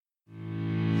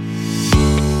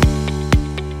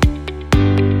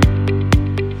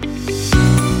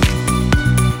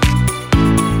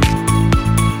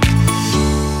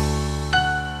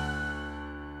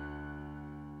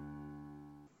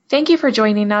Thank you for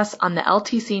joining us on the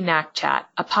LTC NAC Chat,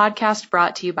 a podcast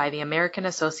brought to you by the American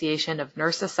Association of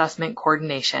Nurse Assessment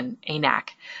Coordination, ANAC.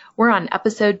 We're on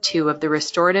episode 2 of the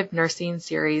Restorative Nursing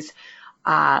series,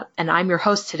 and I'm your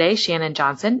host today, Shannon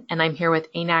Johnson, and I'm here with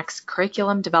ANAC's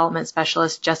Curriculum Development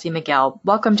Specialist, Jessie Miguel.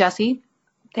 Welcome, Jessie.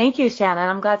 Thank you, Shannon.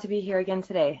 I'm glad to be here again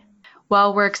today.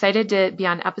 Well, we're excited to be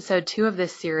on episode 2 of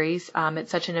this series.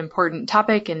 It's such an important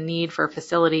topic and need for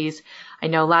facilities. I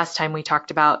know last time we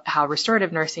talked about how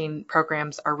restorative nursing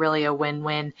programs are really a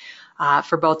win-win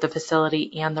for both the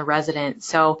facility and the resident.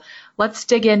 So let's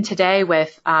dig in today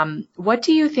with what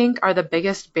do you think are the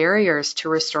biggest barriers to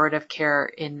restorative care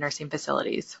in nursing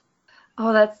facilities?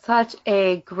 Oh, that's such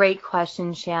a great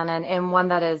question, Shannon, and one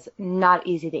that is not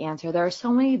easy to answer. There are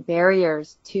so many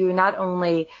barriers to not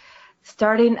only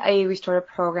starting a restorative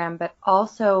program, but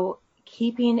also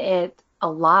keeping it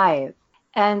alive.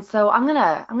 And so I'm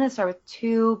gonna start with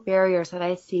 2 barriers that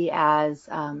I see as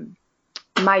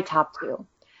my top 2.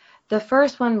 The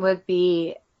first one would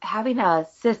be having a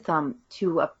system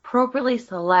to appropriately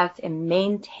select and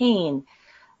maintain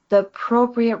the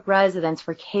appropriate residents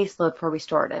for caseload for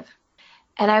restorative.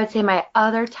 And I would say my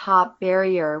other top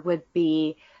barrier would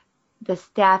be the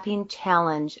staffing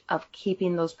challenge of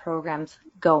keeping those programs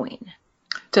going.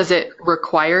 Does it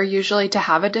require usually to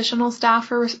have additional staff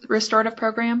for restorative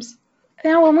programs?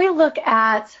 Now, when we look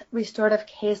at restorative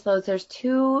caseloads, there's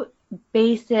 2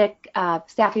 basic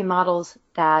staffing models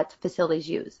that facilities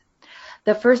use.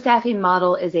 The first staffing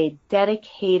model is a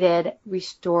dedicated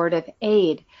restorative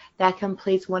aide that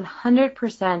completes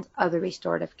 100% of the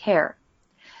restorative care.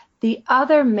 The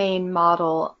other main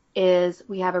model is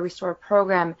we have a restorative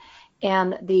program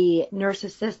and the nurse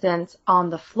assistants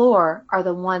on the floor are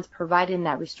the ones providing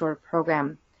that restorative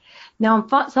program. Now,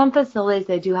 in some facilities,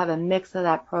 they do have a mix of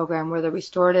that program where the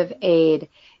restorative aide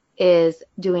is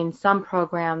doing some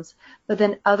programs, but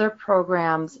then other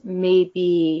programs may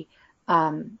be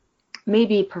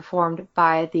performed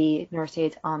by the nurse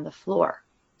aides on the floor.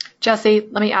 Jessie,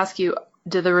 let me ask you,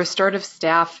 do the restorative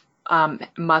staff have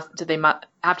to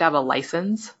have a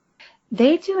license?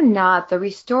 They do not. The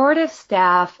restorative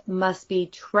staff must be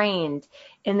trained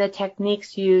in the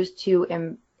techniques used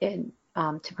to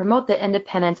promote the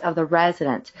independence of the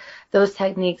resident, those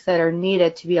techniques that are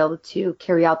needed to be able to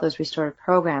carry out those restorative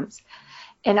programs.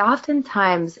 And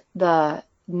oftentimes the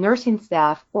nursing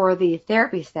staff or the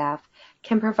therapy staff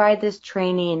can provide this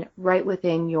training right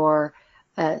within your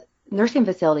nursing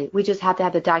facility. We just have to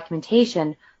have the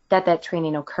documentation that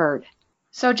training occurred.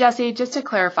 So Jessie, just to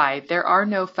clarify, there are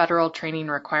no federal training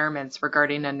requirements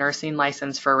regarding a nursing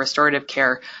license for restorative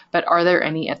care, but are there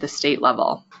any at the state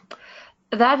level?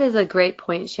 That is a great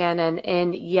point, Shannon.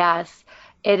 And yes,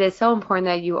 it is so important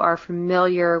that you are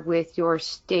familiar with your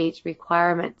state's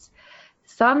requirements.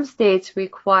 Some states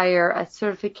require a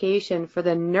certification for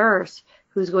the nurse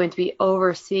who's going to be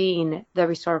overseeing the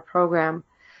restorative program.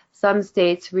 Some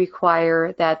states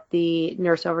require that the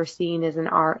nurse overseeing is an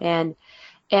RN.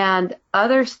 And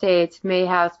other states may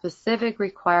have specific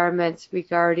requirements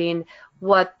regarding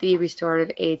what the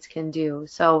restorative aides can do.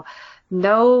 So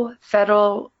no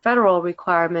federal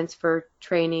requirements for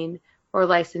training or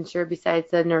licensure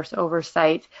besides the nurse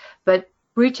oversight, but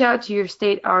reach out to your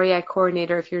state REI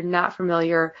coordinator if you're not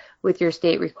familiar with your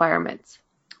state requirements.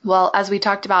 Well, as we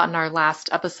talked about in our last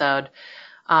episode,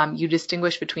 you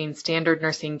distinguish between standard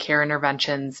nursing care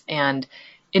interventions and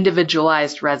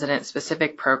individualized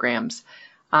resident-specific programs.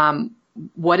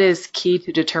 What is key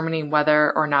to determining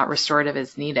whether or not restorative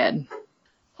is needed?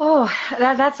 Oh,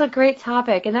 that's a great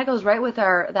topic, and that goes right with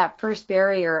that first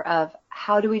barrier of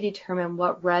how do we determine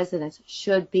what residents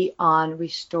should be on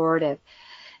restorative.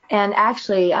 And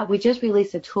actually, we just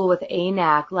released a tool with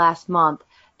ANAC last month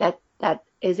that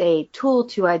is a tool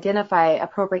to identify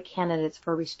appropriate candidates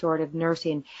for restorative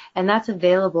nursing, and that's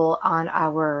available on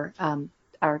our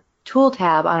tool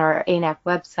tab on our ANAC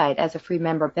website as a free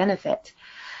member benefit.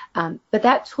 But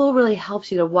that tool really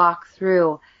helps you to walk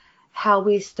through how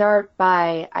we start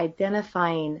by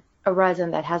identifying a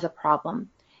resident that has a problem.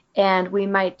 And we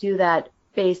might do that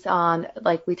based on,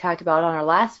 like we talked about on our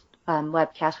last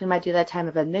webcast, we might do that time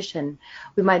of admission.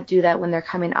 We might do that when they're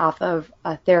coming off of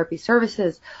therapy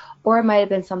services, or it might have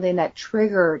been something that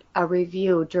triggered a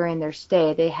review during their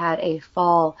stay. They had a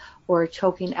fall or a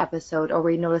choking episode, or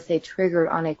we noticed they triggered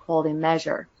on a quality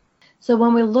measure. So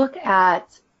when we look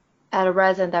at a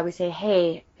resident that we say,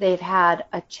 hey, they've had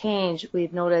a change,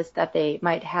 we've noticed that they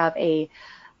might have a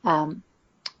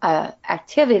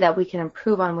activity that we can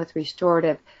improve on with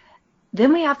restorative,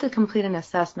 then we have to complete an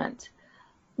assessment.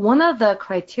 One of the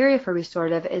criteria for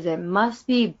restorative is it must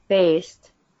be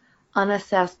based on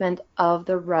assessment of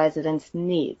the resident's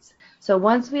needs. So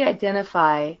once we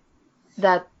identify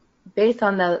that based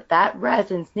on that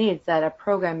resident's needs that a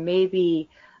program may be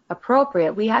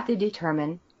appropriate, we have to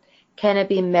determine, can it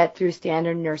be met through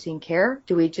standard nursing care?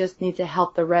 Do we just need to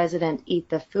help the resident eat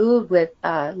the food with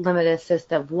a limited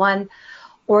assist of one?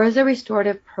 Or is a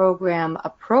restorative program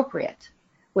appropriate,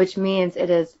 which means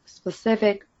it is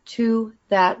specific to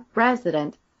that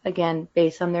resident, again,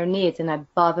 based on their needs and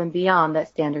above and beyond that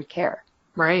standard care?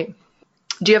 Right.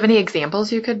 Do you have any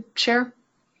examples you could share?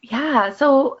 Yeah,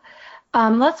 so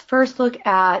let's first look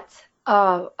at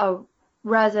a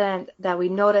resident that we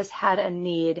noticed had a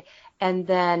need, and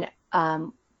then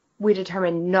we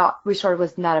determined restorative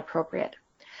was not appropriate.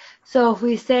 So if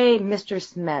we say Mr.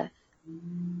 Smith,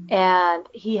 and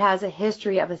he has a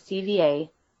history of a CVA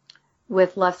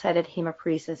with left-sided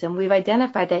hemiparesis, and we've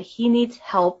identified that he needs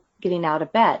help getting out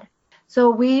of bed.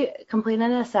 So we complete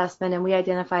an assessment, and we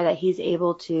identify that he's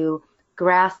able to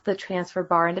grasp the transfer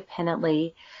bar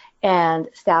independently and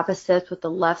staff assist with the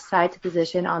left side to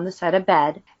position on the side of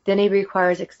bed. Then he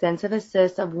requires extensive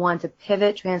assist of one to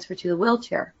pivot, transfer to the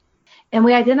wheelchair. And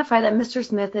we identify that Mr.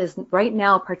 Smith is right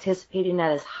now participating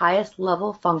at his highest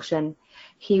level function.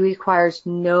 He requires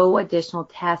no additional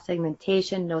task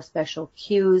segmentation, no special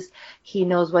cues. He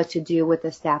knows what to do with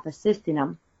the staff assisting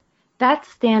him. That's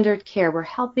standard care. We're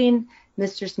helping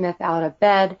Mr. Smith out of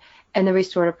bed, and the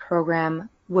restorative program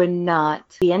would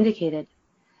not be indicated.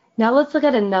 Now let's look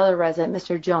at another resident,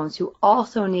 Mr. Jones, who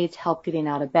also needs help getting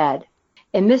out of bed.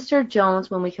 And Mr. Jones,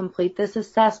 when we complete this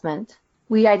assessment,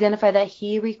 we identify that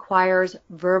he requires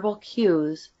verbal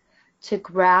cues to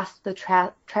grasp the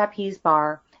trapeze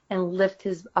bar and lift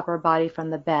his upper body from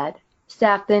the bed.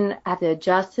 Staff then have to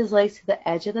adjust his legs to the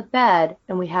edge of the bed,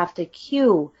 and we have to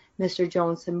cue Mr.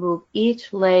 Jones to move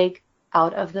each leg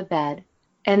out of the bed.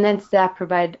 And then staff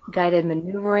provide guided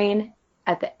maneuvering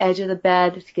at the edge of the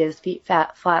bed to get his feet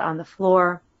flat on the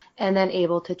floor, and then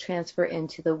able to transfer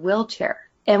into the wheelchair.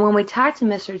 And when we talk to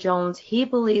Mr. Jones, he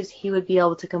believes he would be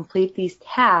able to complete these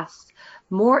tasks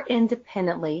more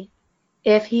independently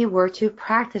if he were to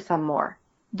practice them more.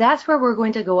 That's where we're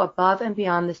going to go above and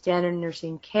beyond the standard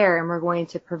nursing care, and we're going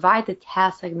to provide the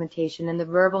task segmentation and the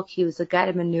verbal cues, the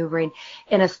guided maneuvering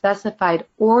in a specified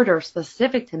order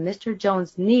specific to Mr.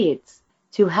 Jones' needs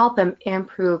to help him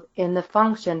improve in the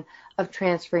function of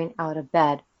transferring out of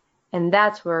bed. And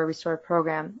that's where a restorative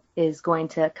program is going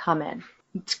to come in.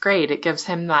 It's great. It gives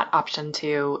him that option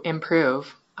to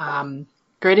improve.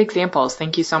 Great examples.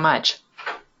 Thank you so much.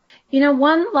 You know,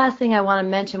 one last thing I want to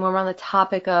mention when we're on the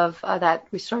topic of that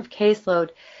restorative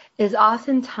caseload is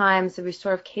oftentimes the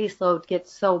restorative caseload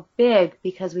gets so big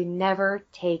because we never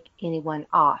take anyone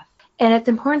off. And it's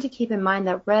important to keep in mind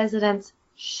that residents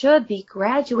should be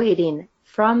graduating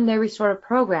from their restorative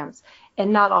programs,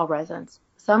 and not all residents.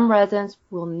 Some residents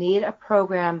will need a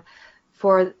program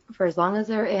for as long as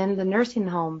they're in the nursing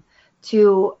home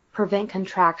to prevent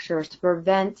contractures, to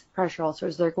prevent pressure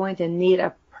ulcers. They're going to need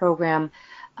a program,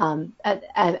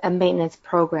 a maintenance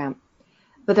program.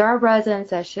 But there are residents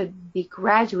that should be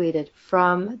graduated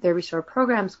from their restorative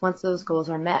programs once those goals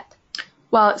are met.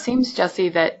 Well, it seems, Jessie,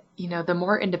 that the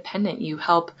more independent you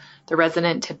help the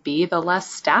resident to be, the less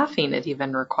staffing it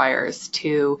even requires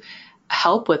to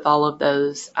help with all of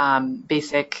those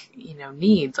basic,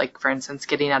 needs, like, for instance,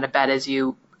 getting out of bed, as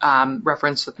you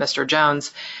referenced with Mr.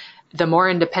 Jones. The more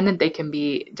independent they can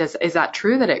be, is that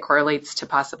true that it correlates to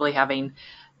possibly having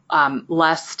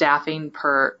less staffing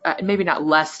maybe not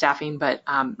less staffing, but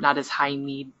not as high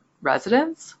need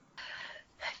residents?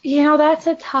 That's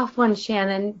a tough one,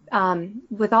 Shannon,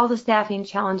 with all the staffing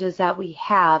challenges that we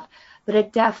have, but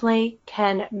it definitely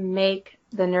can make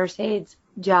the nurse aide's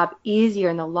job easier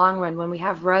in the long run when we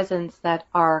have residents that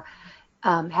are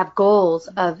have goals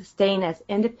of staying as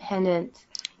independent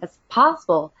as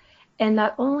possible. And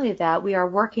not only that, we are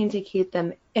working to keep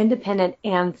them independent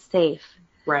and safe.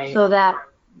 Right. So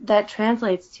that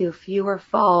translates to fewer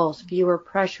falls, fewer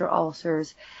pressure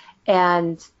ulcers,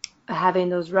 and having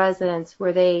those residents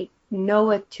where they know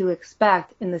what to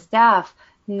expect, and the staff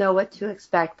know what to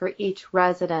expect for each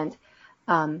resident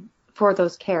for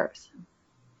those cares.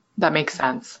 That makes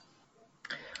sense.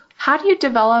 How do you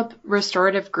develop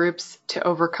restorative groups to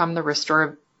overcome the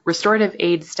restorative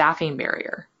aid staffing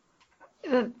barrier?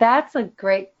 That's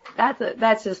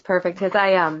just perfect, because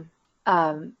I'm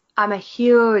a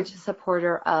huge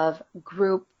supporter of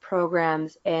group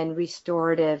programs and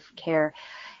restorative care.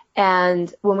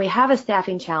 And when we have a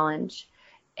staffing challenge,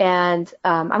 and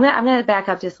I'm going to back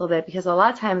up just a little bit, because a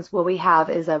lot of times what we have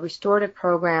is a restorative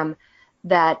program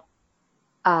that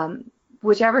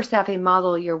whichever staffing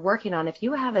model you're working on, if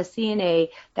you have a CNA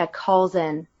that calls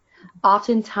in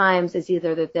Oftentimes, it's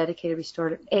either the dedicated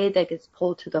restorative aid that gets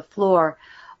pulled to the floor,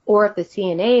 or if the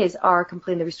CNAs are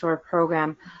completing the restorative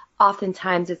program,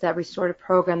 oftentimes it's that restorative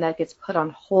program that gets put on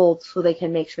hold so they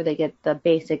can make sure they get the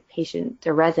basic patient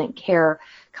to resident care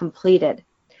completed.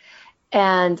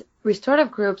 And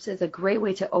restorative groups is a great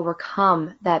way to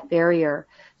overcome that barrier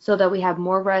so that we have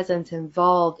more residents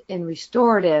involved in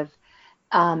restorative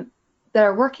that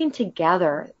are working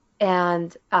together.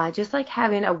 And just like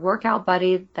having a workout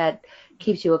buddy that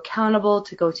keeps you accountable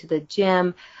to go to the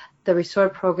gym, the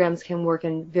restorative programs can work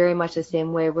in very much the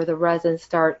same way, where the residents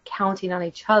start counting on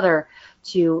each other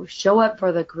to show up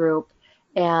for the group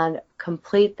and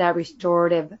complete that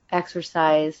restorative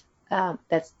exercise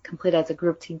that's completed as a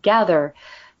group together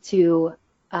to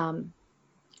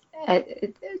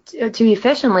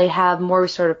efficiently have more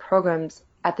restorative programs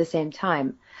at the same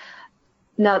time.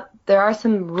 Now, there are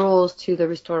some rules to the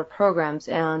restorative programs,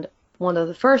 and one of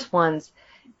the first ones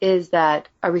is that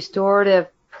a restorative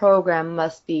program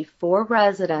must be 4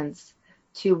 residents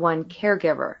to 1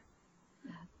 caregiver.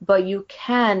 But you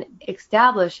can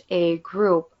establish a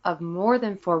group of more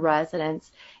than 4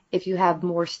 residents if you have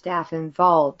more staff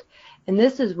involved. And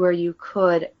this is where you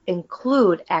could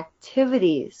include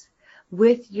activities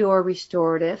with your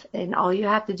restorative, and all you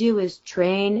have to do is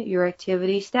train your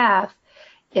activity staff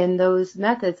in those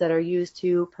methods that are used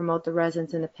to promote the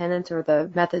resident's independence, or the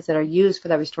methods that are used for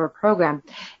that restorative program.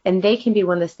 And they can be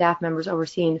one of the staff members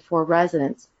overseeing 4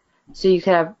 residents. So you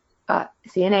could have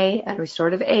CNA and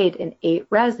restorative aid and 8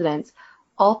 residents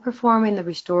all performing the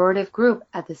restorative group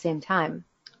at the same time.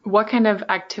 What kind of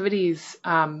activities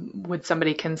would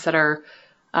somebody consider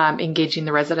engaging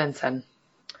the residents in?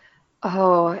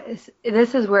 Oh,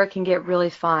 this is where it can get really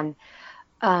fun.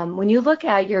 When you look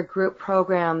at your group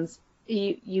programs,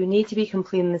 you need to be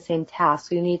completing the same task.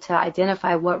 So you need to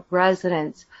identify what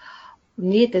residents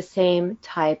need the same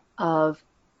type of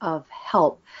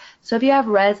help. So if you have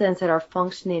residents that are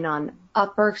functioning on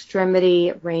upper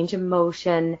extremity range of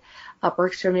motion, upper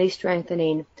extremity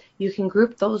strengthening, you can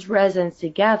group those residents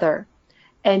together,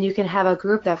 and you can have a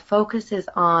group that focuses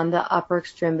on the upper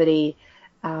extremity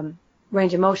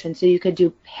range of motion. So you could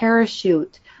do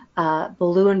parachute,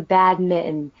 balloon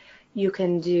badminton, you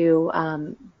can do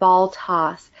ball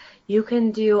toss, you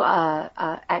can do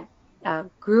a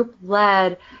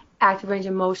group-led active range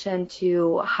of motion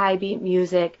to high beat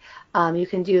music. You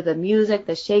can do the music,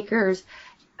 the shakers.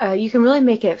 You can really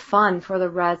make it fun for the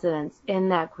residents in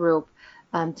that group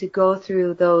to go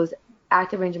through those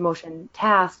active range of motion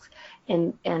tasks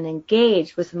and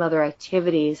engage with some other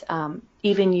activities,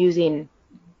 even using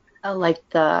like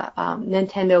the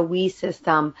Nintendo Wii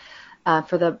system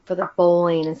for the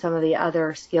bowling and some of the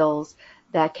other skills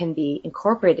that can be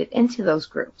incorporated into those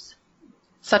groups.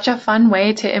 Such a fun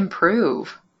way to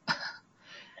improve.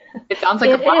 It sounds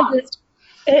like a blast.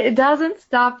 It doesn't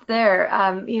stop there.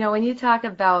 When you talk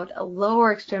about a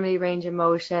lower extremity range of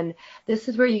motion, this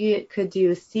is where you could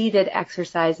do seated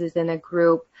exercises in a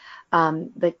group,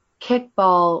 the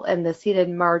kickball and the seated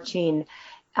marching.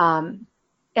 Whenever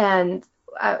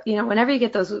you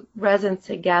get those residents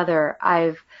together,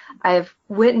 I've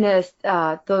witnessed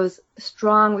those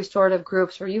strong restorative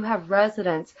groups where you have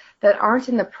residents that aren't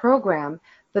in the program,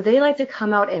 but they like to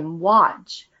come out and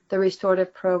watch the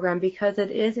restorative program because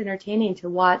it is entertaining to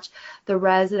watch the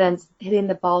residents hitting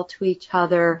the ball to each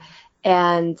other,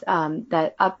 and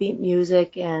that upbeat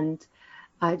music, and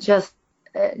just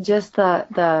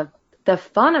the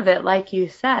fun of it, like you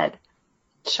said.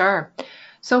 Sure.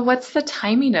 So what's the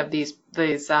timing of these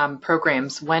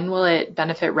programs? When will it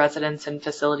benefit residents and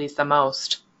facilities the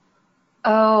most?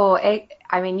 Oh,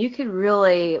 you could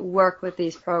really work with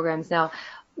these programs. Now,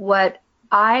 what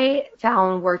I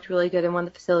found worked really good in one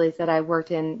of the facilities that I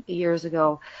worked in years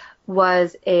ago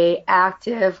was a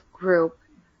active group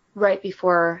right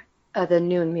before the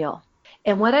noon meal.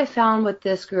 And what I found with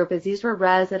this group is these were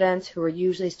residents who were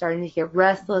usually starting to get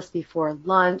restless before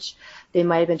lunch. They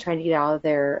might have been trying to get out of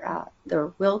their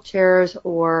wheelchairs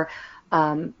or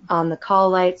on the call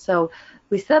light. So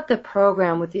we set up the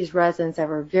program with these residents that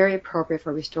were very appropriate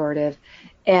for restorative,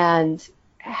 and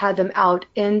had them out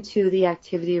into the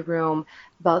activity room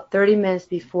about 30 minutes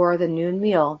before the noon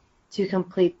meal to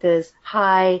complete this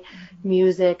high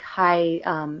music, high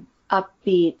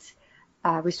upbeat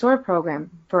restorative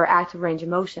program for active range of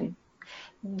motion.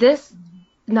 This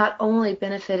not only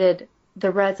benefited the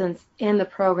residents in the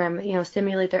program,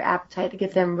 stimulate their appetite to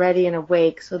get them ready and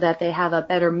awake so that they have a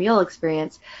better meal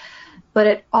experience, but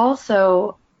it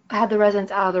also had the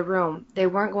residents out of the room. They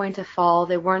weren't going to fall.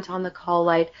 They weren't on the call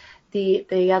light.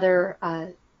 The other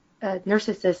nurse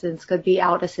assistants could be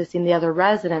out assisting the other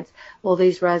residents. Well,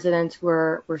 these residents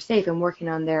were safe and working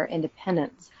on their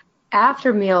independence.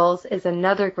 After meals is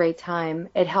another great time.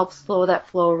 It helps slow that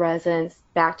flow of residents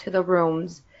back to the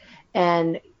rooms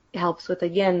and helps with,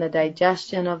 again, the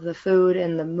digestion of the food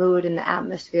and the mood and the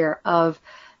atmosphere of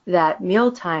that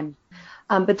mealtime.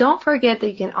 But don't forget that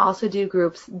you can also do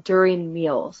groups during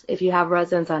meals. If you have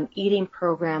residents on eating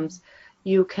programs,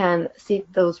 you can seat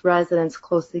those residents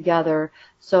close together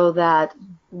so that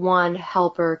one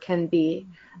helper can be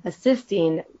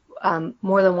assisting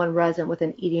more than one resident with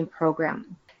an eating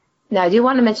program. Now, I do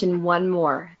want to mention one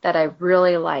more that I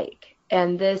really like,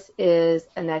 and this is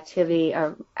an activity,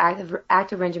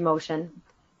 active range of motion,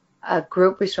 a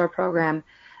group restore program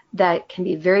that can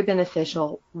be very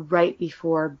beneficial right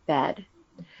before bed.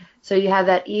 So you have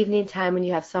that evening time when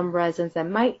you have some residents that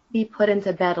might be put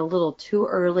into bed a little too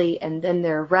early, and then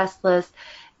they're restless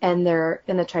and they're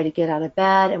going to try to get out of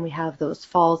bed, and we have those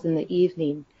falls in the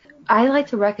evening. I like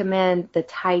to recommend the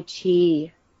Tai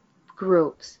Chi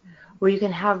groups, where you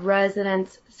can have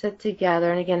residents sit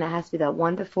together, and again, it has to be that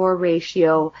 1-to-4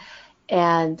 ratio,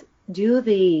 and do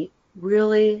the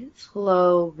really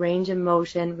slow range of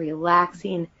motion,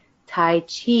 relaxing Tai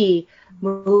Chi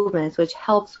movements, which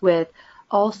helps with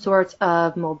all sorts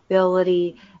of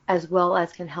mobility, as well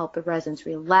as can help the residents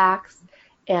relax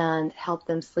and help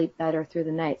them sleep better through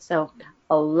the night. So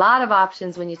a lot of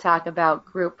options when you talk about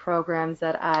group programs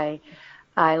that I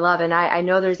love, and I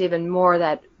know there's even more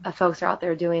that folks are out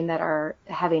there doing that are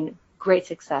having great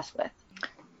success with.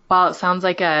 Well, it sounds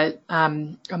like a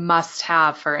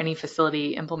must-have for any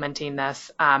facility implementing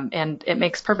this, and it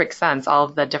makes perfect sense. All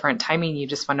of the different timing you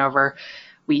just went over.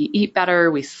 We eat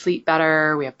better, we sleep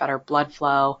better, we have better blood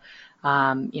flow,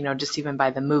 just even by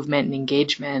the movement and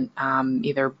engagement,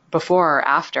 either before or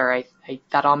after.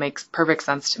 That all makes perfect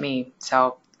sense to me.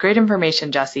 So great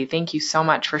information, Jessie. Thank you so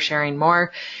much for sharing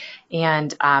more.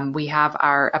 And we have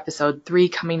our episode 3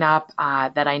 coming up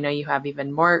that I know you have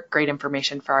even more great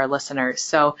information for our listeners.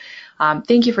 So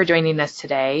thank you for joining us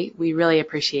today. We really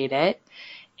appreciate it.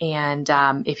 And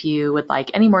if you would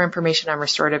like any more information on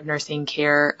restorative nursing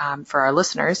care for our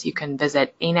listeners, you can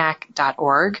visit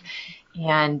anac.org.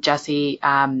 And Jessie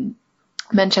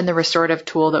mentioned the restorative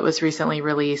tool that was recently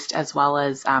released, as well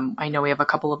as I know we have a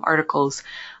couple of articles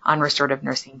on restorative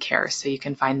nursing care. So you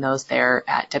can find those there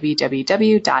at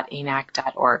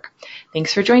www.anac.org.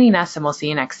 Thanks for joining us, and we'll see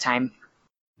you next time.